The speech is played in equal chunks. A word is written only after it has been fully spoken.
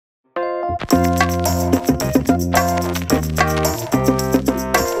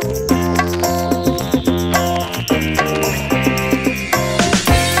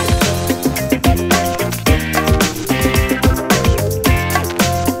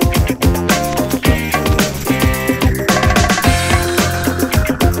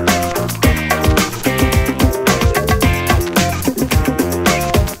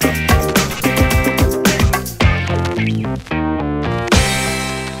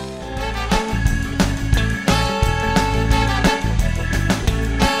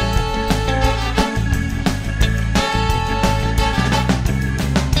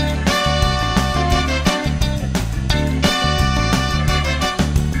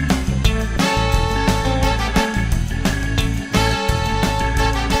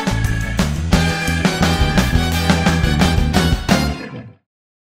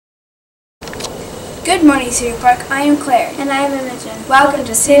Good morning, Cedar Park. I am Claire. And I am Imogen. Welcome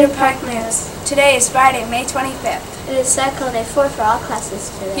to Cedar Park News. Today is Friday, May 25th. It is Cycle Day 4 for all classes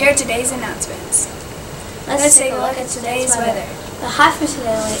today. Here are today's announcements. Let's take a look at today's weather. The high for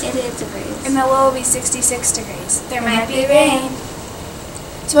today will be 88 degrees. And the low will be 66 degrees. There might be rain.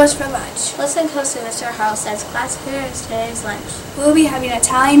 So what's for lunch? Listen closely, Mr. Harrell says class here is today's lunch. We'll be having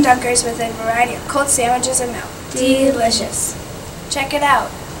Italian dunkers with a variety of cold sandwiches and milk. Delicious. Check it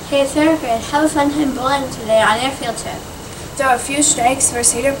out. Hey, third grade, have a fun time bowling today on your field trip. Throw a few strikes for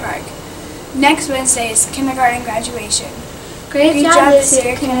Cedar Park. Next Wednesday is kindergarten graduation. Great job this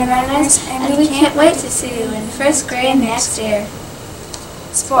year, kindergartners, and we can't wait to see you in first grade next year.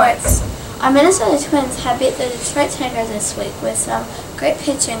 Sports. Our Minnesota Twins have beat the Detroit Tigers this week with some great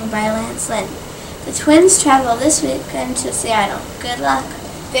pitching by Lance Lynn. The Twins travel this weekend to Seattle. Good luck.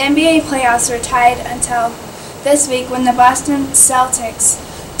 The NBA playoffs were tied until this week when the Boston Celtics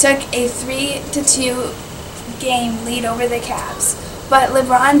took a 3-2 game lead over the Cavs. But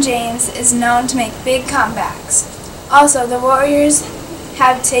LeBron James is known to make big comebacks. Also, the Warriors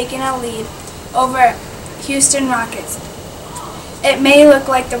have taken a lead over Houston Rockets. It may look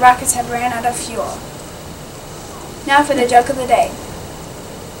like the Rockets have ran out of fuel. Now for the joke of the day.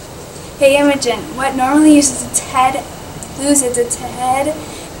 Hey Imogen, what normally loses its head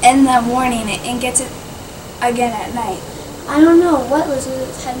in the morning and gets it again at night? I don't know. What loses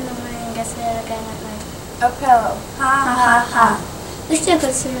its head in the morning and gets it again at night? A pillow. Ha ha ha. This joke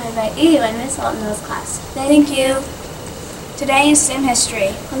was submitted by Edie and Miss Alton's class. Thank you. Today is STEM history.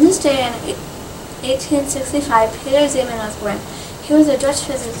 On this day in 1865, Peter Zeeman was born. He was a Dutch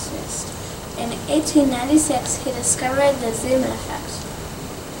physicist. In 1896, he discovered the Zeeman effect.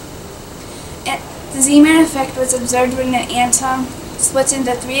 The Zeeman effect was observed when an atom splits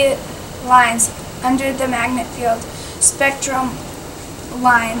into 3 lines under the magnetic field. Spectrum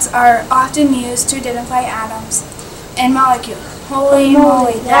lines are often used to identify atoms and molecules. Holy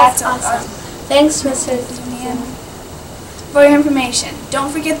moly, that's awesome. Thanks, Mr. Zeeman. For your information,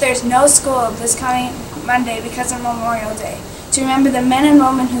 don't forget there's no school this coming Monday because of Memorial Day, to remember the men and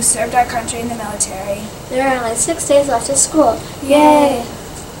women who served our country in the military. There are only 6 days left of school. Yay!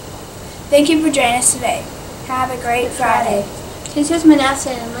 Thank you for joining us today. Have a great Friday. Teachers may now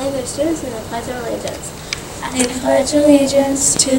stand and lead their students in the Pledge of Allegiance. I pledge allegiance to